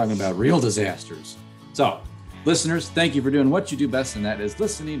 We're talking about real disasters. So, listeners, thank you for doing what you do best, and that is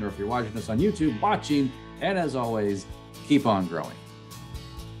listening, or if you're watching us on YouTube, watching. And as always, keep on growing.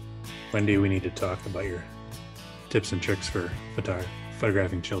 Wendy, we need to talk about your tips and tricks for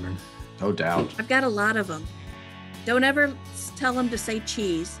photographing children. No doubt. I've got a lot of them. Don't ever tell them to say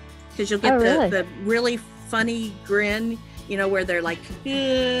cheese, because you'll get the really funny grin, you know, where they're like,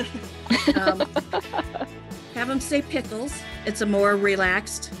 have them say pickles. It's a more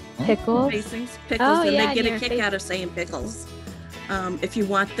relaxed pickles. And they get a kick out of saying pickles. If you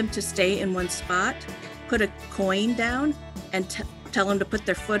want them to stay in one spot, put a coin down and tell them to put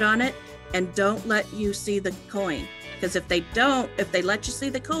their foot on it, and don't let you see the coin, because if they let you see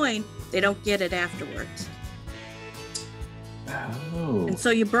the coin, they don't get it afterwards. Oh. And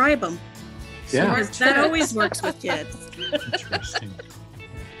so you bribe them. Yeah. That always works with kids. Interesting.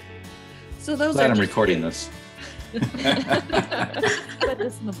 So those Glad are I'm recording this. Put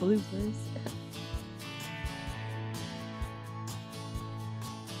this in the bloopers.